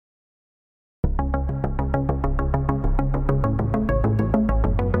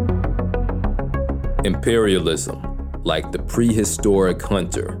Imperialism, like the prehistoric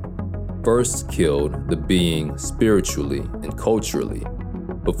hunter, first killed the being spiritually and culturally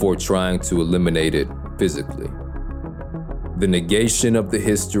before trying to eliminate it physically. The negation of the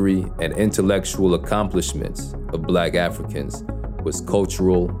history and intellectual accomplishments of Black Africans was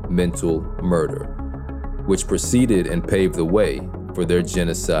cultural mental murder, which preceded and paved the way for their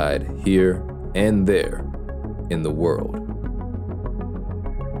genocide here and there in the world.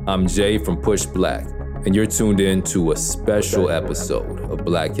 I'm Jay from Push Black, and you're tuned in to a special episode of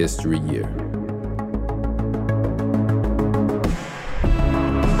Black History Year.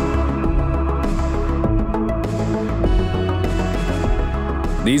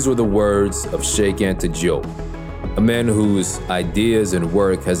 These were the words of Sheikh Anta Diop, a man whose ideas and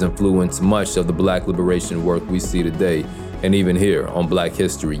work has influenced much of the Black liberation work we see today, and even here on Black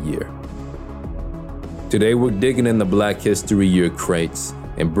History Year. Today we're digging in the Black History Year crates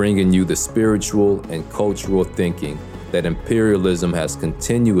and bringing you the spiritual and cultural thinking that imperialism has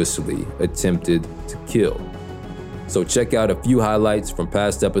continuously attempted to kill. So check out a few highlights from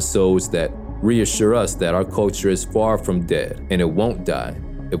past episodes that reassure us that our culture is far from dead and it won't die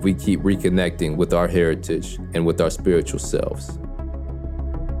if we keep reconnecting with our heritage and with our spiritual selves.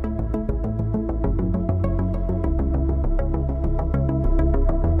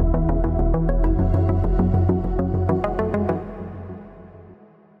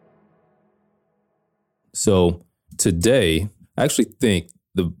 So today, I actually think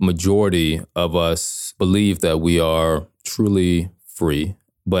the majority of us believe that we are truly free,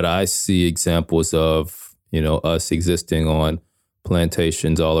 but I see examples of, us existing on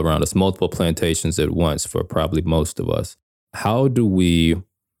plantations all around us, multiple plantations at once for probably most of us. How do we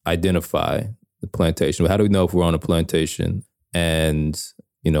identify the plantation? How do we know if we're on a plantation? And,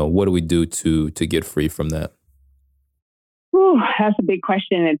 what do we do to get free from that? Ooh, that's a big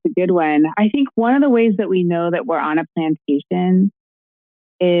question. It's a good one. I think one of the ways that we know that we're on a plantation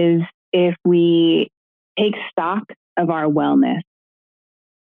is if we take stock of our wellness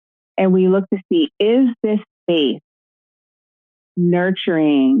and we look to see, is this space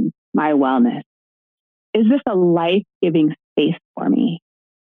nurturing my wellness? Is this a life-giving space for me?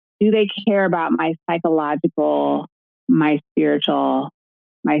 Do they care about my psychological, my spiritual,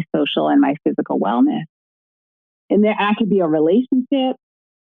 my social, and my physical wellness? And that could be a relationship,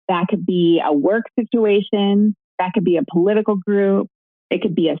 that could be a work situation, that could be a political group, it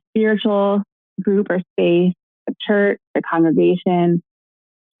could be a spiritual group or space, a church, a congregation.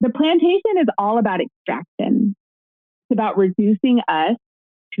 The plantation is all about extraction. It's about reducing us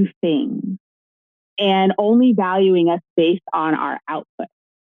to things and only valuing us based on our output.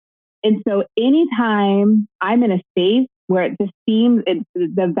 And so anytime I'm in a space where it just seems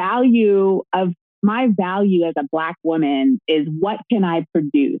the value of my value as a Black woman is what can I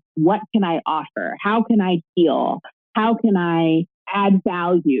produce? What can I offer? How can I heal? How can I add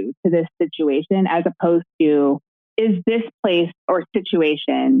value to this situation as opposed to, is this place or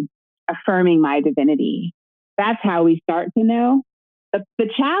situation affirming my divinity? That's how we start to know. The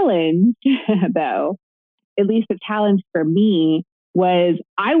challenge, though, at least the challenge for me, was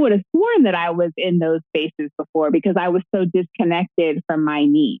I would have sworn that I was in those spaces before because I was so disconnected from my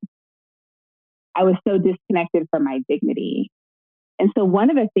needs. I was so disconnected from my dignity. And so one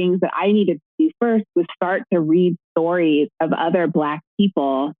of the things that I needed to do first was start to read stories of other Black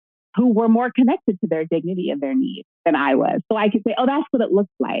people who were more connected to their dignity and their needs than I was. So I could say, oh, that's what it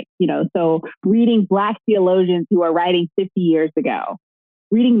looks like. So reading Black theologians who are writing 50 years ago,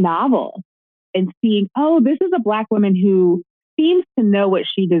 reading novels and seeing, oh, this is a Black woman who seems to know what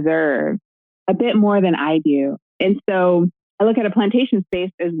she deserves a bit more than I do. And so I look at a plantation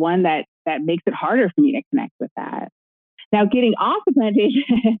space as one that makes it harder for me to connect with that. Now, getting off the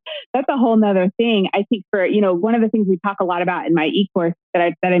plantation, that's a whole nother thing. I think one of the things we talk a lot about in my e-course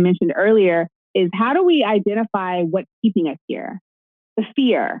that I mentioned earlier is how do we identify what's keeping us here? The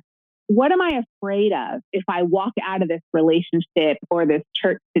fear. What am I afraid of if I walk out of this relationship or this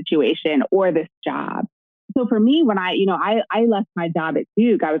church situation or this job? So for me, when I left my job at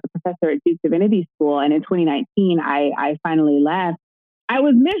Duke, I was a professor at Duke Divinity School. And in 2019, I finally left. I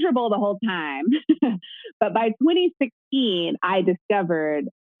was miserable the whole time. But by 2016, I discovered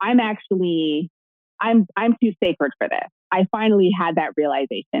I'm too sacred for this. I finally had that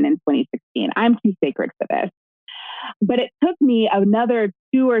realization in 2016. I'm too sacred for this. But it took me another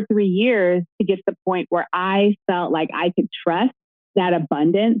 2 or 3 years to get to the point where I felt like I could trust that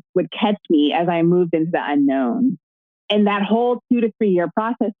abundance would catch me as I moved into the unknown. And that whole 2 to 3 year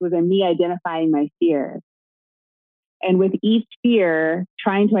process was in me identifying my fears. And with each fear,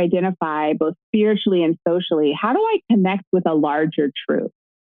 trying to identify both spiritually and socially, how do I connect with a larger truth?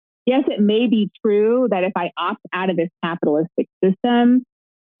 yes, it may be true that if I opt out of this capitalistic system,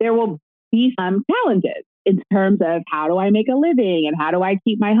 there will be some challenges in terms of how do I make a living and how do I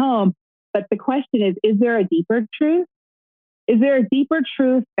keep my home? But the question is there a deeper truth? Is there a deeper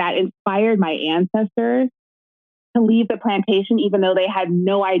truth that inspired my ancestors to leave the plantation even though they had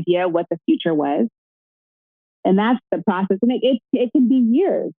no idea what the future was? And that's the process. And it can be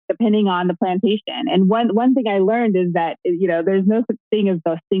years depending on the plantation. And one thing I learned is that, there's no such thing as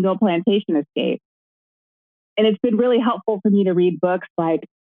the single plantation escape. And it's been really helpful for me to read books like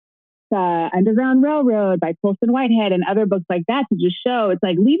Underground Railroad by Colson Whitehead and other books like that to just show it's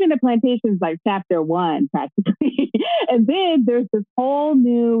like leaving the plantation is like chapter 1 practically. And then there's this whole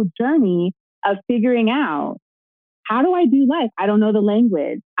new journey of figuring out, how do I do life? I don't know the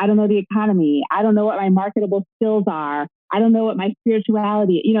language. I don't know the economy. I don't know what my marketable skills are. I don't know what my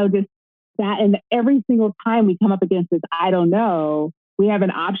spirituality, just that. And every single time we come up against this, I don't know, we have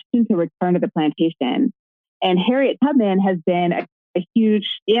an option to return to the plantation. And Harriet Tubman has been a huge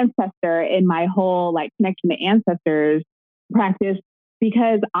ancestor in my whole connection to ancestors practice,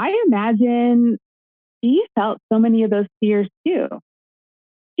 because I imagine she felt so many of those fears too.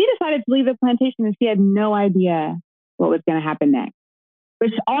 She decided to leave the plantation and she had no idea what was going to happen next. But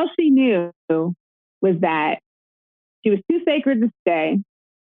all she knew was that she was too sacred to stay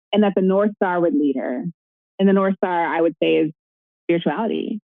and that the North Star would lead her. And the North Star, I would say, is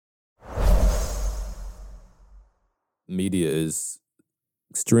spirituality. Media is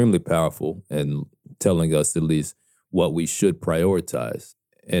extremely powerful in telling us at least what we should prioritize.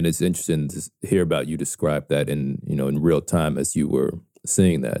 And it's interesting to hear about you describe that in real time as you were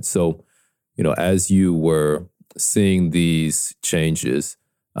seeing that. So, as you were seeing these changes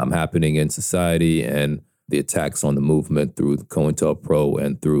happening in society and the attacks on the movement through COINTELPRO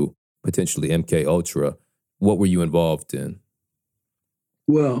and through potentially MK Ultra, what were you involved in?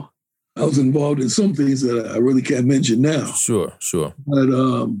 Well, I was involved in some things that I really can't mention now. Sure. But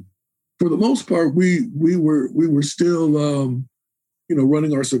for the most part, we were still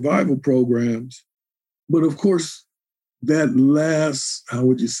running our survival programs. But of course, that last, how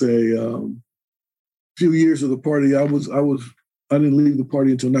would you say, few years of the party, I didn't leave the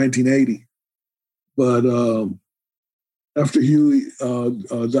party until 1980. But after Huey,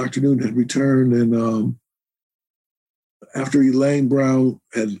 Dr. Newton had returned, and after Elaine Brown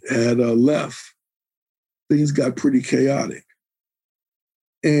had left, things got pretty chaotic.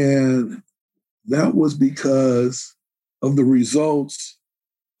 And that was because of the results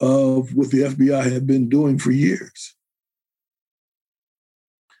of what the FBI had been doing for years.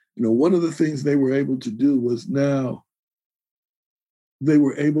 One of the things they were able to do was now they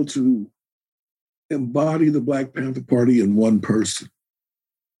were able to embody the Black Panther Party in one person,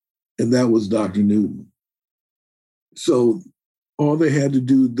 and that was Dr. Newton. So all they had to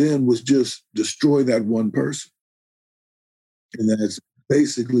do then was just destroy that one person. And that's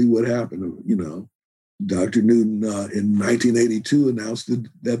basically what happened. Dr. Newton in 1982 announced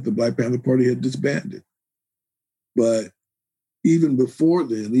that the Black Panther Party had disbanded. But even before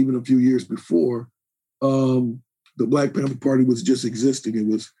then, even a few years before, the Black Panther Party was just existing. It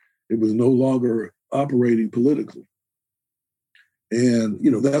was no longer operating politically. And,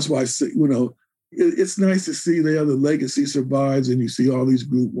 that's why I say, it's nice to see the other legacy survives, and you see all these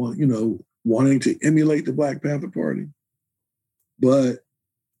groups wanting to emulate the Black Panther Party. But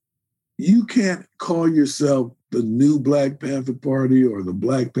you can't call yourself the new Black Panther Party or the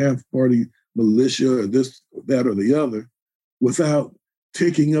Black Panther Party militia or this, that, or the other without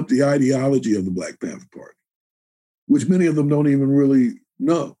taking up the ideology of the Black Panther Party, which many of them don't even really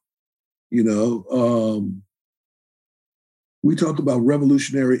know. We talk about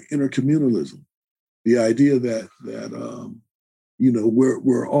revolutionary intercommunalism, the idea that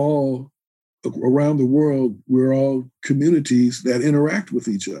we're all around the world, we're all communities that interact with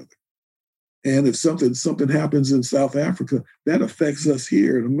each other. And if something happens in South Africa, that affects us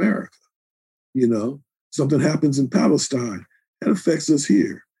here in America. Something happens in Palestine, that affects us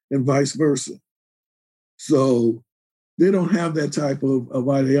here, and vice versa. So they don't have that type of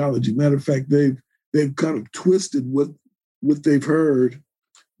ideology. Matter of fact, they've kind of twisted what they've heard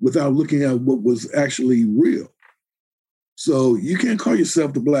without looking at what was actually real. So you can't call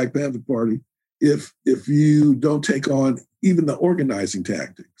yourself the Black Panther Party if you don't take on even the organizing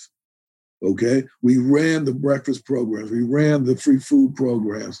tactics. Okay, we ran the breakfast programs, we ran the free food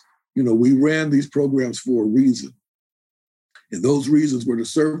programs. We ran these programs for a reason. And those reasons were to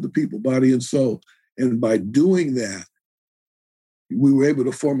serve the people, body and soul. And by doing that, we were able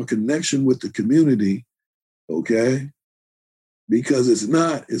to form a connection with the community, okay? Because it's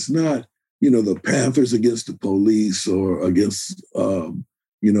not, the Panthers against the police or against,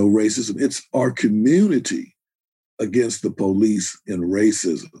 racism. It's our community against the police and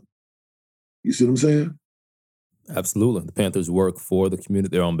racism. You see what I'm saying? Absolutely. The Panthers work for the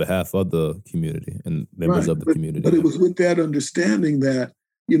community. They're on behalf of the community and members of the community. But it was with that understanding that,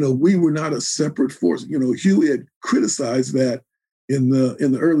 we were not a separate force. Huey had criticized that in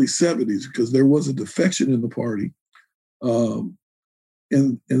the early 70s because there was a defection in the party. And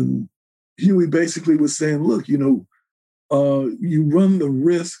Huey basically was saying, look, you run the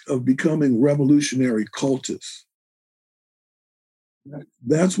risk of becoming revolutionary cultists.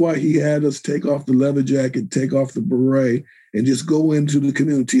 That's why he had us take off the leather jacket, take off the beret, and just go into the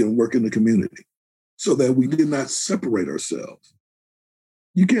community and work in the community so that we did not separate ourselves.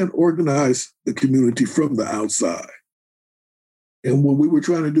 You can't organize the community from the outside. And what we were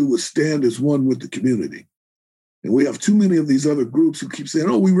trying to do was stand as one with the community. And we have too many of these other groups who keep saying,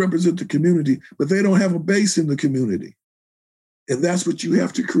 oh, we represent the community, but they don't have a base in the community. And that's what you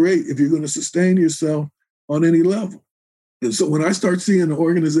have to create if you're going to sustain yourself on any level. And so when I start seeing an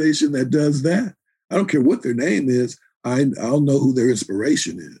organization that does that, I don't care what their name is, I'll know who their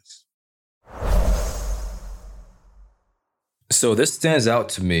inspiration is. So this stands out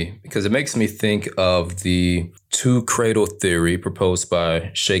to me because it makes me think of the two cradle theory proposed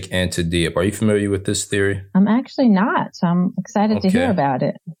by Sheikh Anta Diop. Are you familiar with this theory? I'm actually not, so I'm excited to hear about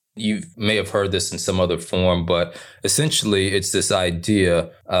it. You may have heard this in some other form, but essentially it's this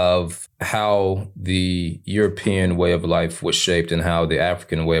idea of how the European way of life was shaped and how the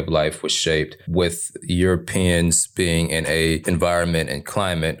African way of life was shaped, with Europeans being in a environment and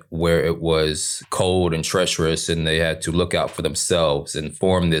climate where it was cold and treacherous and they had to look out for themselves and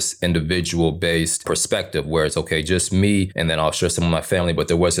form this individual-based perspective where it's, okay, just me and then I'll share some of my family, but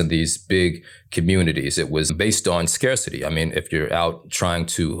there wasn't these big communities. It was based on scarcity. I mean, if you're out trying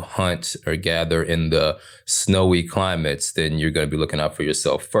to hunt or gather in the snowy climates, then you're going to be looking out for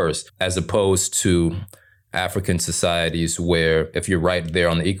yourself first, as opposed to African societies where if you're right there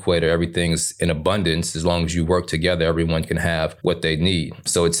on the equator, everything's in abundance. As long as you work together, everyone can have what they need.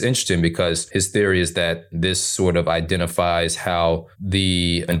 So it's interesting because his theory is that this sort of identifies how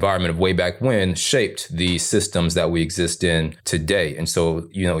the environment of way back when shaped the systems that we exist in today. And so,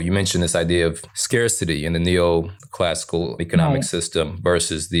 you mentioned this idea of scarcity in the neoclassical economic system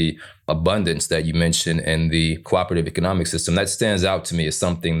versus the abundance that you mentioned in the cooperative economic system. That stands out to me as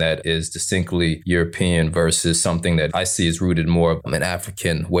something that is distinctly European versus something that I see is rooted more of an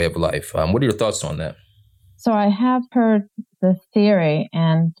African way of life. What are your thoughts on that? So I have heard the theory,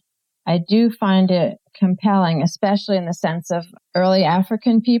 and I do find it compelling, especially in the sense of early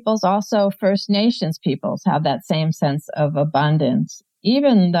African peoples, also First Nations peoples have that same sense of abundance,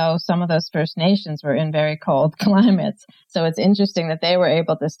 even though some of those First Nations were in very cold climates. So it's interesting that they were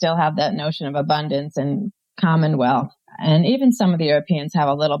able to still have that notion of abundance and commonwealth. And even some of the Europeans have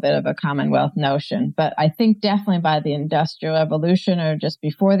a little bit of a commonwealth notion. But I think definitely by the Industrial Revolution or just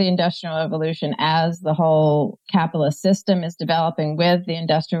before the Industrial Revolution, as the whole capitalist system is developing with the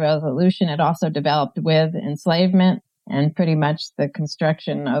Industrial Revolution, it also developed with enslavement, and pretty much the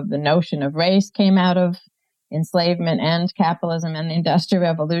construction of the notion of race came out of enslavement and capitalism and the Industrial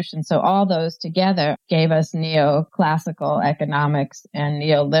Revolution. So all those together gave us neoclassical economics and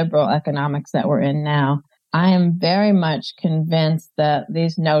neoliberal economics that we're in now. I am very much convinced that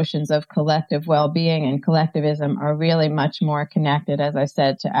these notions of collective well-being and collectivism are really much more connected, as I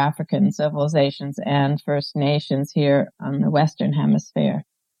said, to African civilizations and First Nations here on the Western Hemisphere.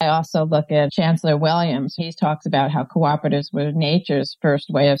 I also look at Chancellor Williams. He talks about how cooperatives were nature's first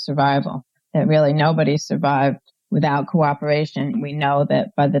way of survival, that really nobody survived without cooperation. We know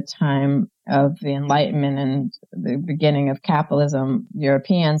that by the time of the Enlightenment and the beginning of capitalism,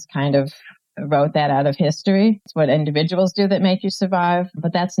 Europeans kind of wrote that out of history. It's what individuals do that make you survive.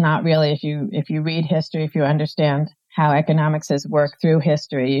 But that's not really, if you read history, if you understand how economics has worked through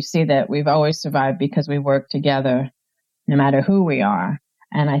history, you see that we've always survived because we work together, no matter who we are.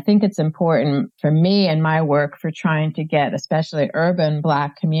 And I think it's important for me and my work for trying to get especially urban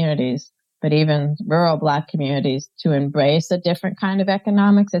Black communities, but even rural Black communities, to embrace a different kind of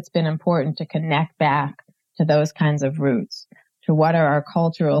economics. It's been important to connect back to those kinds of roots, to what are our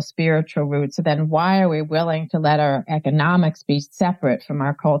cultural, spiritual roots. So then why are we willing to let our economics be separate from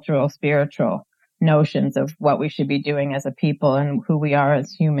our cultural, spiritual notions of what we should be doing as a people and who we are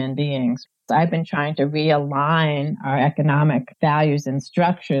as human beings? I've been trying to realign our economic values and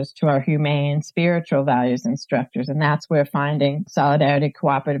structures to our humane, spiritual values and structures. And that's where finding Solidarity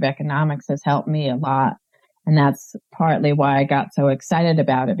Cooperative Economics has helped me a lot. And that's partly why I got so excited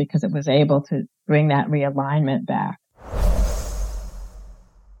about it, because it was able to bring that realignment back.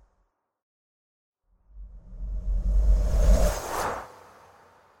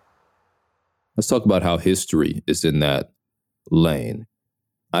 Let's talk about how history is in that lane.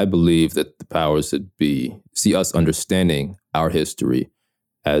 I believe that the powers that be see us understanding our history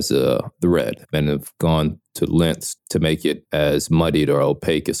as a thread and have gone to lengths to make it as muddied or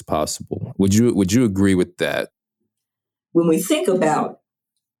opaque as possible. Would you agree with that? When we think about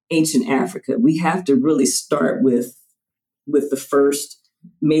ancient Africa, we have to really start with the first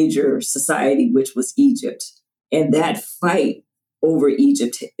major society, which was Egypt. And that fight over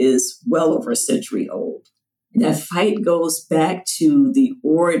Egypt is well over a century old. And that fight goes back to the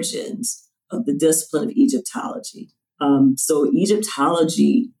origins of the discipline of Egyptology. So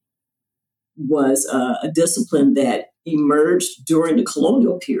Egyptology was a discipline that emerged during the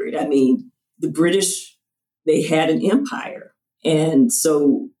colonial period. I mean, the British, they had an empire. And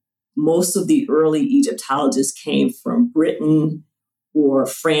so most of the early Egyptologists came from Britain or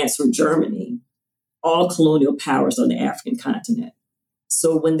France or Germany, all colonial powers on the African continent.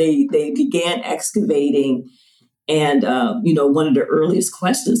 So when they began excavating, and one of the earliest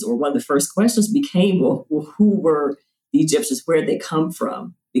questions, or one of the first questions became, well, who were the Egyptians? Where did they come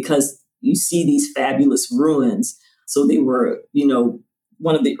from? Because you see these fabulous ruins. So they were,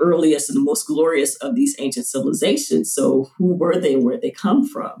 one of the earliest and the most glorious of these ancient civilizations. So who were they and where did they come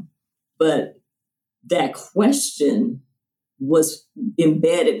from? But that question was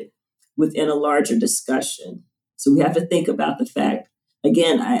embedded within a larger discussion. So we have to think about the fact,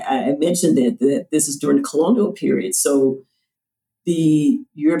 again, I mentioned that this is during the colonial period. So the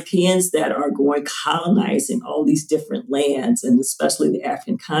Europeans that are going colonizing all these different lands, and especially the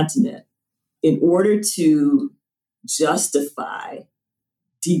African continent, in order to justify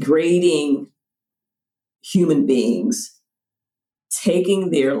degrading human beings, taking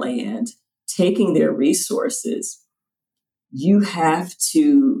their land, taking their resources, you have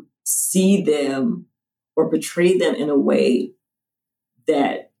to see them or portray them in a way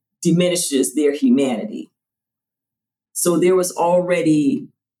that diminishes their humanity. So there was already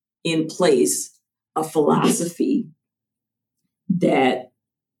in place a philosophy that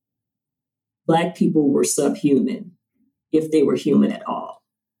Black people were subhuman if they were human at all.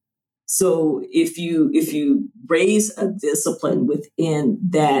 So if you raise a discipline within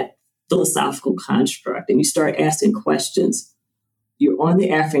that philosophical construct and you start asking questions, you're on the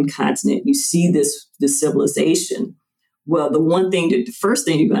African continent, you see this civilization. Well, the first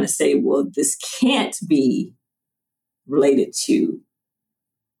thing you're going to say, well, this can't be related to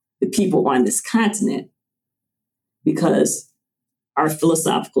the people on this continent, because our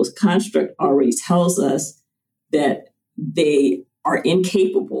philosophical construct already tells us that they are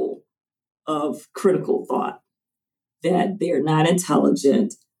incapable of critical thought, that they're not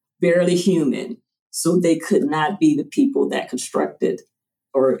intelligent, barely human. So they could not be the people that constructed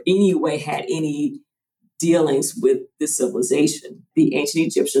or any way had any dealings with this civilization. The ancient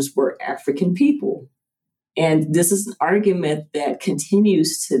Egyptians were African people. And this is an argument that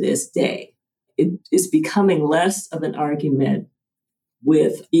continues to this day. It is becoming less of an argument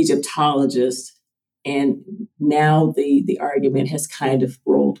with Egyptologists. And now the argument has kind of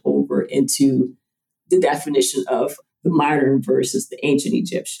rolled over into the definition of the modern versus the ancient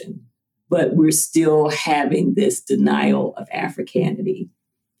Egyptian. But we're still having this denial of Africanity.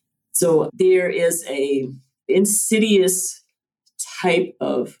 So there is a insidious type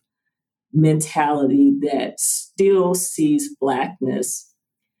of mentality that still sees Blackness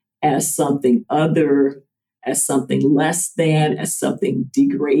as something other, as something less than, as something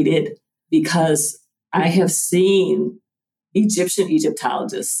degraded. Because I have seen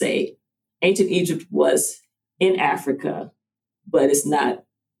Egyptologists say ancient Egypt was in Africa, but it's not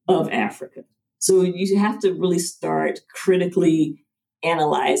of Africa. So you have to really start critically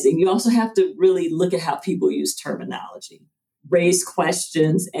analyzing. You also have to really look at how people use terminology, raise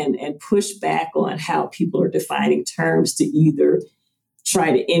questions and push back on how people are defining terms to either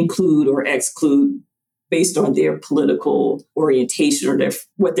try to include or exclude based on their political orientation or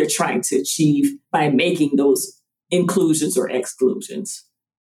what they're trying to achieve by making those inclusions or exclusions.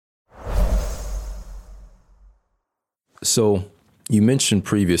 So you mentioned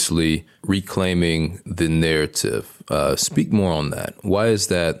previously reclaiming the narrative. Speak more on that. Why is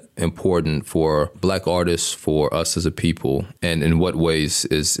that important for Black artists, for us as a people? And in what ways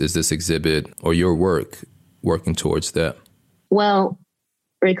is this exhibit or your work working towards that? Well,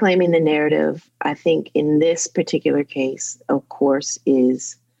 reclaiming the narrative, I think in this particular case, of course,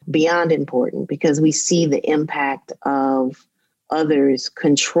 is beyond important because we see the impact of others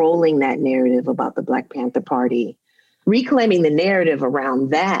controlling that narrative about the Black Panther Party. Reclaiming the narrative around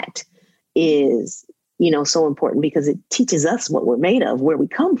that is, so important because it teaches us what we're made of, where we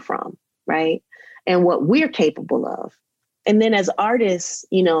come from, right? And what we're capable of. And then as artists,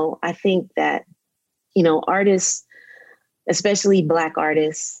 I think that, artists, especially Black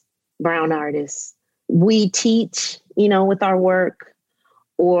artists, brown artists, we teach, with our work,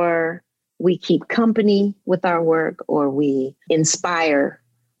 or we keep company with our work, or we inspire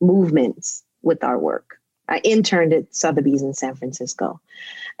movements with our work. I interned at Sotheby's in San Francisco.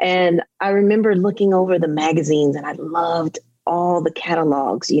 And I remember looking over the magazines, and I loved all the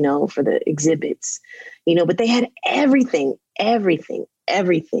catalogs, for the exhibits, but they had everything.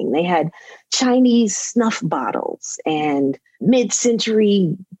 They had Chinese snuff bottles and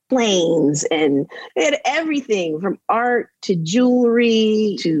mid-century planes, and they had everything from art to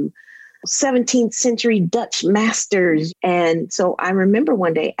jewelry to 17th century Dutch masters. And so I remember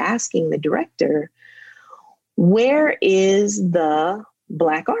one day asking the director, where is the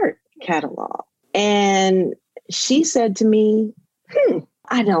Black art catalog? And she said to me,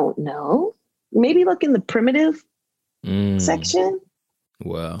 I don't know. Maybe look in the primitive section.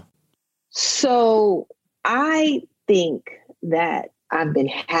 Wow. So I think that I've been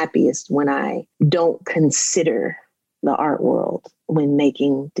happiest when I don't consider the art world when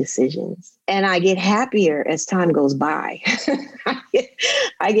making decisions. And I get happier as time goes by.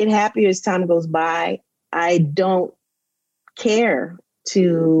 I get happier as time goes by. I don't care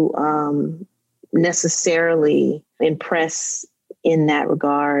to necessarily impress in that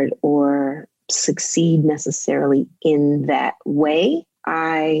regard or succeed necessarily in that way.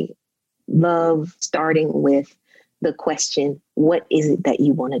 I love starting with the question, what is it that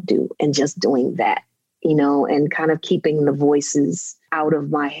you want to do? And just doing that, and kind of keeping the voices out of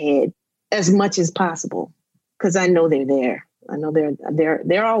my head as much as possible. Because I know they're there. I know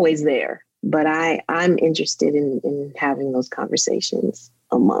they're always there. But I'm interested in having those conversations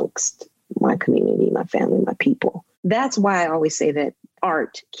amongst my community, my family, my people. That's why I always say that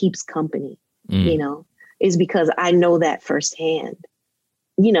art keeps company, is because I know that firsthand.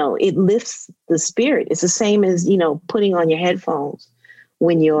 It lifts the spirit. It's the same as, putting on your headphones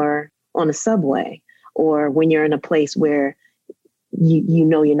when you're on a subway or when you're in a place where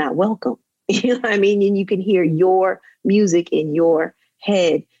you're not welcome. You know what I mean? And you can hear your music in your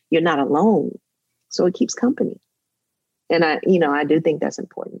head. You're not alone. So it keeps company. And I do think that's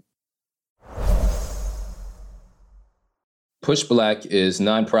important. Push Black is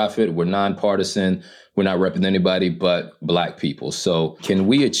nonprofit. We're nonpartisan. We're not repping anybody but Black people. So can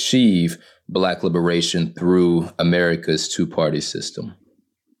we achieve Black liberation through America's two-party system?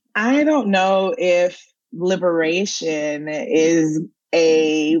 I don't know if liberation is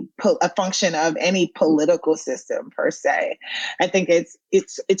a function of any political system per se. I think it's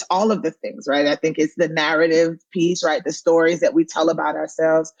all of the things, right? I think it's the narrative piece, right? The stories that we tell about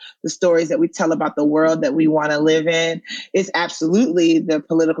ourselves, the stories that we tell about the world that we want to live in. It's absolutely the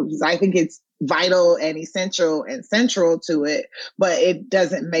political piece. I think it's vital and essential and central to it, but it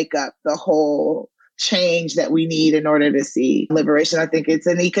doesn't make up the whole change that we need in order to see liberation. I think it's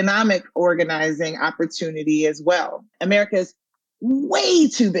an economic organizing opportunity as well. America's way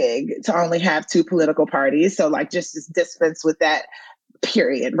too big to only have two political parties. So just dispense with that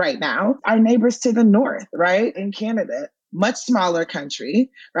period right now. Our neighbors to the north, right? In Canada, much smaller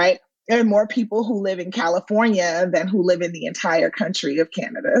country, right? There are more people who live in California than who live in the entire country of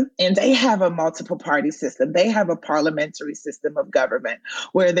Canada. And they have a multiple party system. They have a parliamentary system of government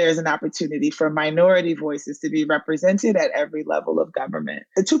where there's an opportunity for minority voices to be represented at every level of government.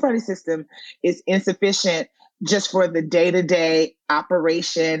 The two-party system is insufficient just for the day-to-day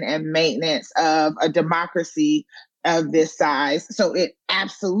operation and maintenance of a democracy of this size. So it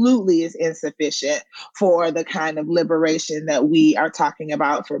absolutely is insufficient for the kind of liberation that we are talking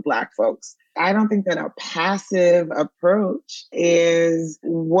about for Black folks. I don't think that a passive approach is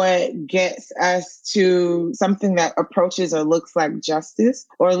what gets us to something that approaches or looks like justice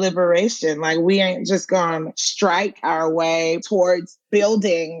or liberation. We ain't just gonna strike our way towards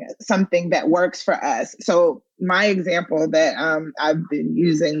building something that works for us. So my example that I've been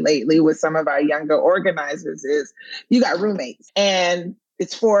using lately with some of our younger organizers is you got roommates and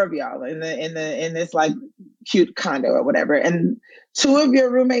it's four of y'all in this cute condo or whatever. And two of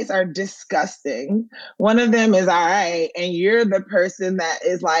your roommates are disgusting. One of them is all right. And you're the person that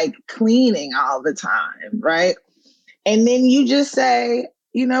is cleaning all the time, right? And then you just say,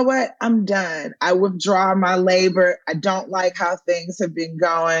 you know what? I'm done. I withdraw my labor. I don't like how things have been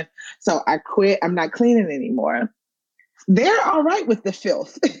going. So I quit. I'm not cleaning anymore. They're all right with the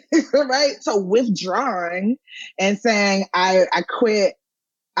filth, right? So withdrawing and saying, I quit,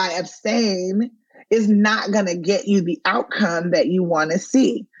 I abstain is not going to get you the outcome that you want to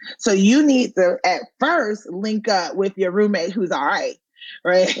see. So you need to, at first, link up with your roommate who's all right,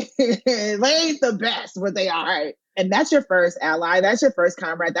 right? They ain't the best, but they all right. And that's your first ally. That's your first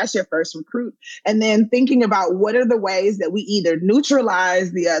comrade. That's your first recruit. And then thinking about what are the ways that we either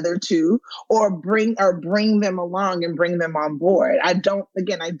neutralize the other two or bring them along and bring them on board. I don't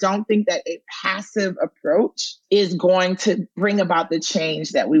think that a passive approach is going to bring about the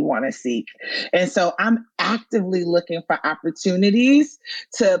change that we want to seek. And so I'm actively looking for opportunities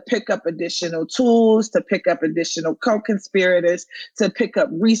to pick up additional tools, to pick up additional co-conspirators, to pick up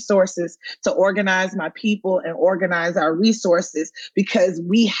resources, to organize my people and organize our resources, because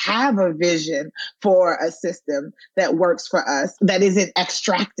we have a vision for a system that works for us, that isn't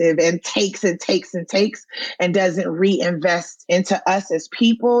extractive and takes and takes and takes and doesn't reinvest into us as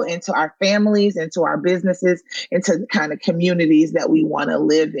people, into our families, into our businesses, into the kind of communities that we want to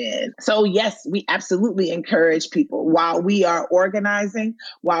live in. So yes, we absolutely encourage people while we are organizing,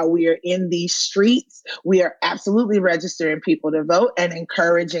 while we are in these streets, we are absolutely registering people to vote and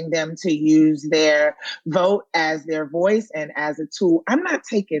encouraging them to use their vote as their voice and as a tool. I'm not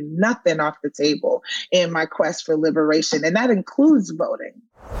taking nothing off the table in my quest for liberation, and that includes voting.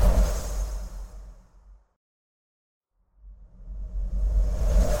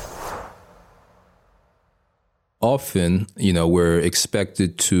 Often, we're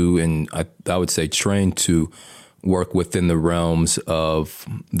expected to, and I would say trained to, work within the realms of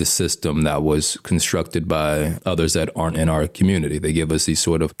the system that was constructed by others that aren't in our community. They give us these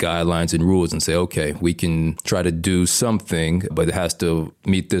sort of guidelines and rules and say, okay, we can try to do something, but it has to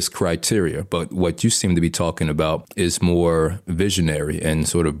meet this criteria. But what you seem to be talking about is more visionary and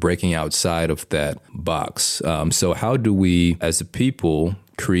sort of breaking outside of that box. So how do we, as a people,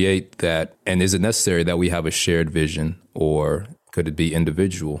 create that? And is it necessary that we have a shared vision, or could it be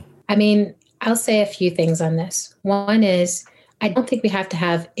individual? I mean, I'll say a few things on this. One is, I don't think we have to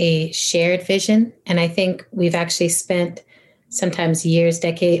have a shared vision. And I think we've actually spent sometimes years,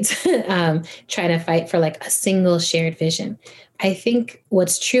 decades, trying to fight for like a single shared vision. I think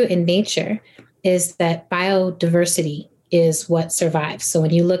what's true in nature is that biodiversity is what survives. So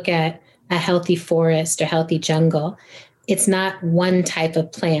when you look at a healthy forest or healthy jungle, it's not one type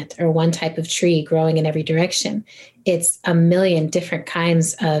of plant or one type of tree growing in every direction. It's a million different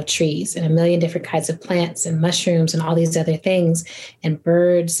kinds of trees and a million different kinds of plants and mushrooms and all these other things and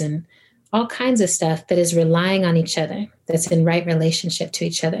birds and all kinds of stuff that is relying on each other, that's in right relationship to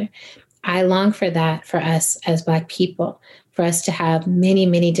each other. I long for that for us as Black people, for us to have many,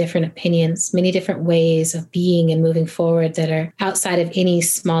 many different opinions, many different ways of being and moving forward that are outside of any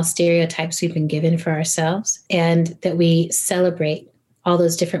small stereotypes we've been given for ourselves, and that we celebrate all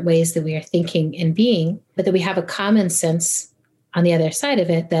those different ways that we are thinking and being, but that we have a common sense on the other side of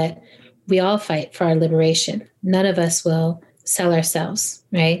it that we all fight for our liberation. None of us will sell ourselves,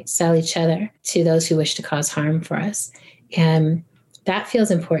 right? Sell each other to those who wish to cause harm for us. And that feels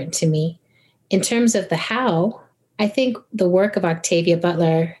important to me. In terms of the how, I think the work of Octavia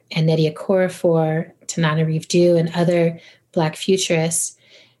Butler and Nnedi Okorafor, Tananarive Due, and other Black futurists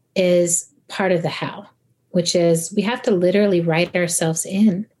is part of the how, which is we have to literally write ourselves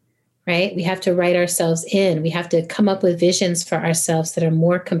in, right? We have to write ourselves in. We have to come up with visions for ourselves that are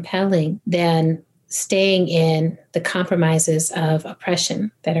more compelling than staying in the compromises of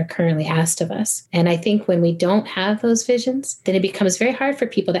oppression that are currently asked of us. And I think when we don't have those visions, then it becomes very hard for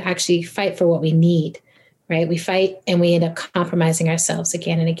people to actually fight for what we need, right? We fight and we end up compromising ourselves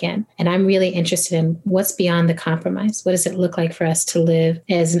again and again. And I'm really interested in what's beyond the compromise. What does it look like for us to live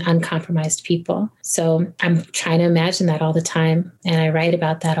as an uncompromised people? So I'm trying to imagine that all the time. And I write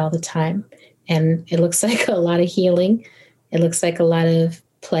about that all the time. And it looks like a lot of healing. It looks like a lot of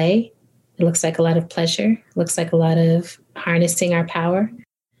play. It looks like a lot of pleasure. It looks like a lot of harnessing our power.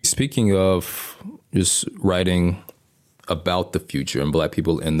 Speaking of just writing about the future and Black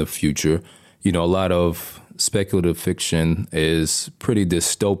people in the future, a lot of speculative fiction is pretty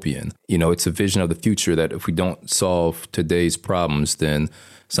dystopian. It's a vision of the future that if we don't solve today's problems, then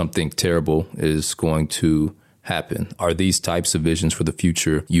something terrible is going to happen. Are these types of visions for the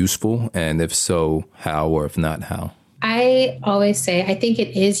future useful? And if so, how, or if not, how? I always say, I think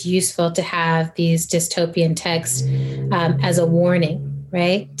it is useful to have these dystopian texts as a warning,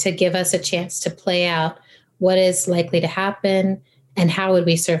 right? To give us a chance to play out what is likely to happen and how would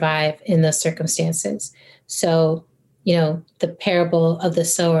we survive in those circumstances. So, the parable of the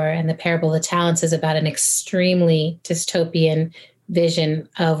sower and the parable of the talents is about an extremely dystopian vision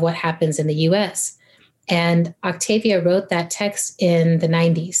of what happens in the US. And Octavia wrote that text in the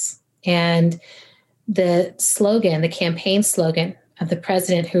 90s. And the slogan, the campaign slogan of the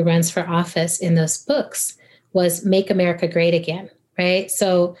president who runs for office in those books was "Make America Great Again," right?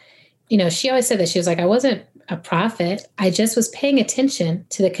 So, she always said that. She was like, I wasn't a prophet. I just was paying attention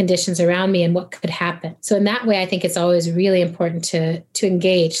to the conditions around me and what could happen. So in that way, I think it's always really important to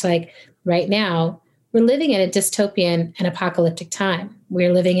engage. Like right now, we're living in a dystopian and apocalyptic time.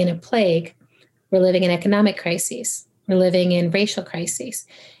 We're living in a plague. We're living in economic crises. We're living in racial crises.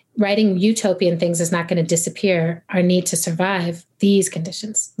 Writing utopian things is not going to disappear our need to survive these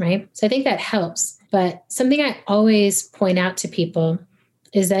conditions, right? So I think that helps. But something I always point out to people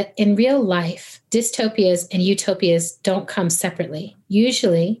is that in real life, dystopias and utopias don't come separately.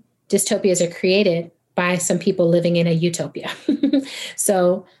 Usually, dystopias are created by some people living in a utopia.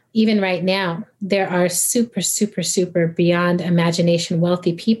 So even right now, there are super, super, super beyond imagination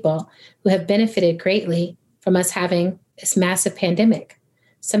wealthy people who have benefited greatly from us having this massive pandemic.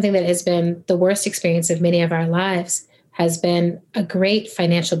 Something that has been the worst experience of many of our lives has been a great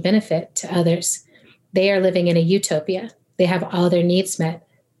financial benefit to others. They are living in a utopia. They have all their needs met.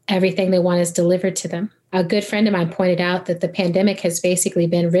 Everything they want is delivered to them. A good friend of mine pointed out that the pandemic has basically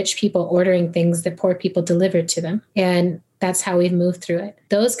been rich people ordering things that poor people delivered to them. And that's how we've moved through it.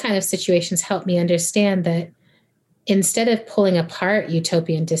 Those kind of situations help me understand that instead of pulling apart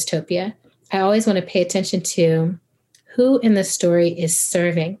utopia and dystopia, I always want to pay attention to who in the story is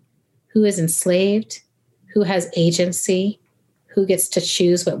serving, who is enslaved, who has agency, who gets to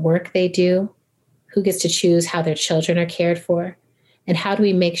choose what work they do, who gets to choose how their children are cared for, and how do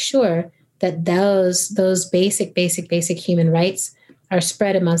we make sure that those basic human rights are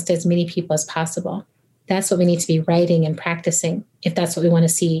spread amongst as many people as possible. That's what we need to be writing and practicing if that's what we want to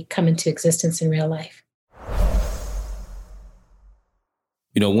see come into existence in real life.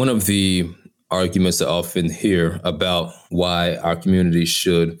 You know, one of the arguments I often hear about why our community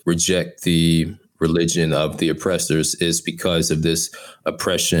should reject the religion of the oppressors is because of this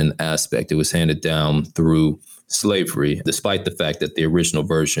oppression aspect. It was handed down through slavery, despite the fact that the original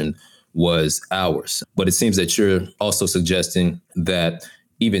version was ours. But it seems that you're also suggesting that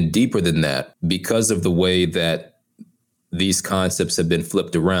even deeper than that, because of the way that these concepts have been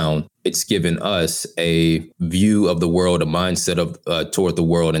flipped around, it's given us a view of the world, a mindset of toward the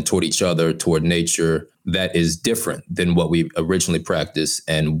world and toward each other, toward nature, that is different than what we originally practiced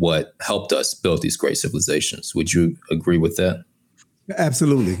and what helped us build these great civilizations. Would you agree with that?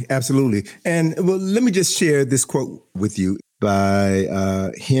 Absolutely. Absolutely. And well, let me just share this quote with you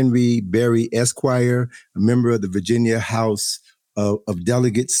by Henry Berry, Esquire, a member of the Virginia House of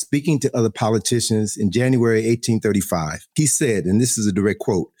Delegates, speaking to other politicians in January 1835. He said, and this is a direct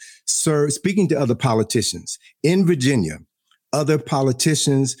quote, "Sir, speaking to other politicians, in Virginia, other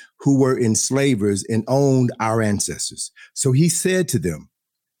politicians who were enslavers and owned our ancestors. So he said to them,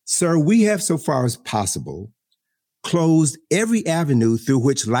 'Sir, we have so far as possible closed every avenue through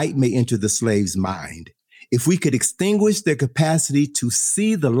which light may enter the slave's mind. If we could extinguish their capacity to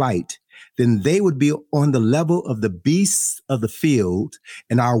see the light, then they would be on the level of the beasts of the field,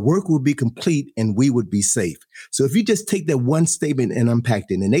 and our work would be complete and we would be safe.'" So if you just take that one statement and unpack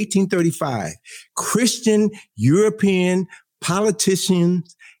it, in 1835, Christian European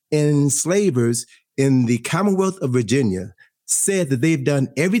politicians and enslavers in the Commonwealth of Virginia said that they've done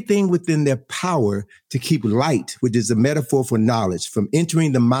everything within their power to keep light, which is a metaphor for knowledge, from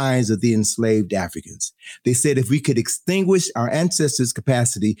entering the minds of the enslaved Africans. They said if we could extinguish our ancestors'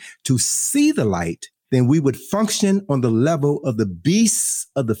 capacity to see the light, then we would function on the level of the beasts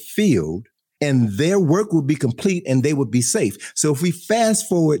of the field, and their work will be complete and they would be safe. So if we fast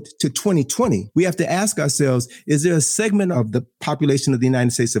forward to 2020, we have to ask ourselves, is there a segment of the population of the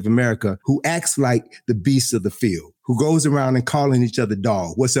United States of America who acts like the beasts of the field, who goes around and calling each other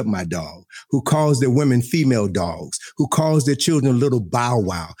dog? What's up, my dog? Who calls their women female dogs? Who calls their children little bow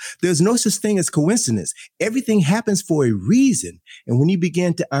wow? There's no such thing as coincidence. Everything happens for a reason. And when you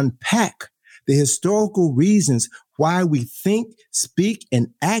begin to unpack the historical reasons why we think, speak, and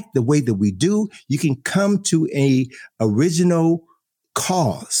act the way that we do, you can come to a original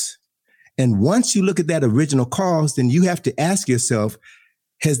cause. And once you look at that original cause, then you have to ask yourself,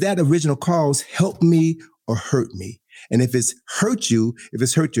 has that original cause helped me or hurt me? And if it's hurt you, if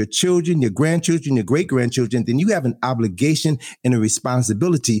it's hurt your children, your grandchildren, your great-grandchildren, then you have an obligation and a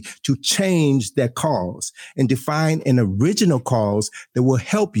responsibility to change that cause and define an original cause that will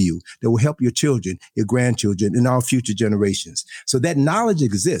help you, that will help your children, your grandchildren, and all future generations. So that knowledge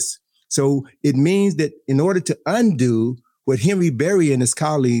exists. So it means that in order to undo what Henry Berry and his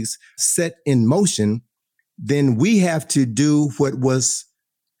colleagues set in motion, then we have to do what was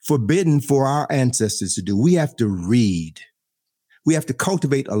forbidden for our ancestors to do. We have to read. We have to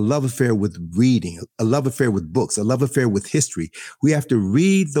cultivate a love affair with reading, a love affair with books, a love affair with history. We have to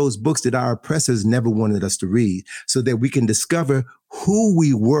read those books that our oppressors never wanted us to read so that we can discover who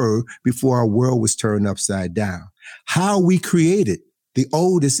we were before our world was turned upside down, how we created the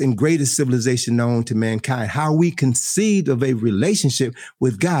oldest and greatest civilization known to mankind, how we conceived of a relationship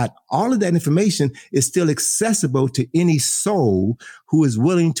with God. All of that information is still accessible to any soul who is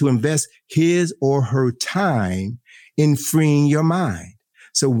willing to invest his or her time in freeing your mind.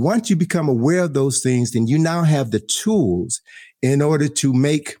 So once you become aware of those things, then you now have the tools in order to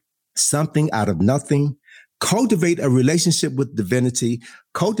make something out of nothing, cultivate a relationship with divinity,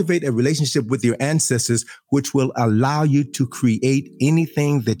 cultivate a relationship with your ancestors, which will allow you to create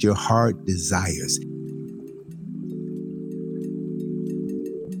anything that your heart desires.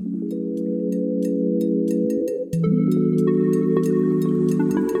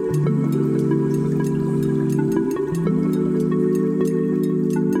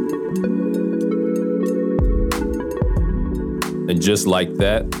 And just like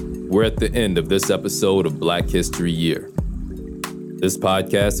that, we're at the end of this episode of Black History Year. This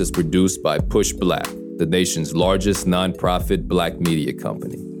podcast is produced by Push Black, the nation's largest nonprofit Black media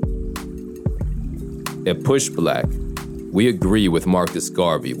company. At Push Black, we agree with Marcus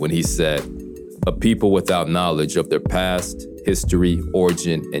Garvey when he said, "A people without knowledge of their past, history,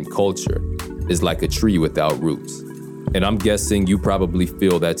 origin, and culture is like a tree without roots." And I'm guessing you probably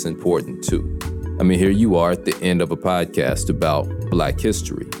feel that's important too. I mean, here you are at the end of a podcast about Black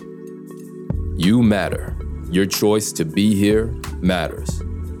history. You matter. Your choice to be here matters.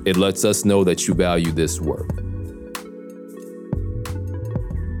 It lets us know that you value this work.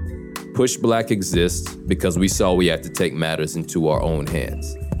 Push Black exists because we saw we had to take matters into our own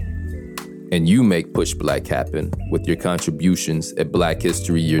hands. And you make Push Black happen with your contributions at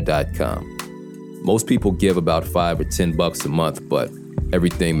blackhistoryyear.com. Most people give about $5 or $10 a month, but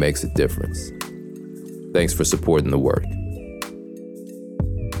everything makes a difference. Thanks for supporting the work.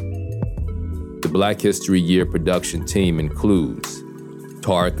 The Black History Year production team includes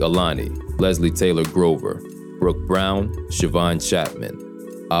Tariq Alani, Leslie Taylor Grover, Brooke Brown, Siobhan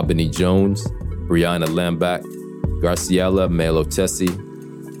Chapman, Albany Jones, Brianna Lambach, Graciela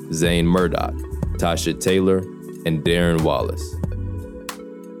Melotesi, Zane Murdoch, Tasha Taylor, and Darren Wallace.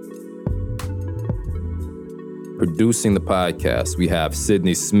 Producing the podcast, we have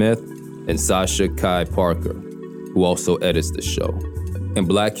Sydney Smith and Sasha Kai Parker, who also edits the show. And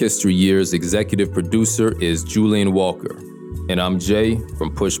Black History Year's executive producer is Julian Walker. And I'm Jay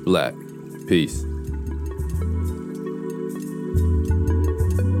from Push Black. Peace.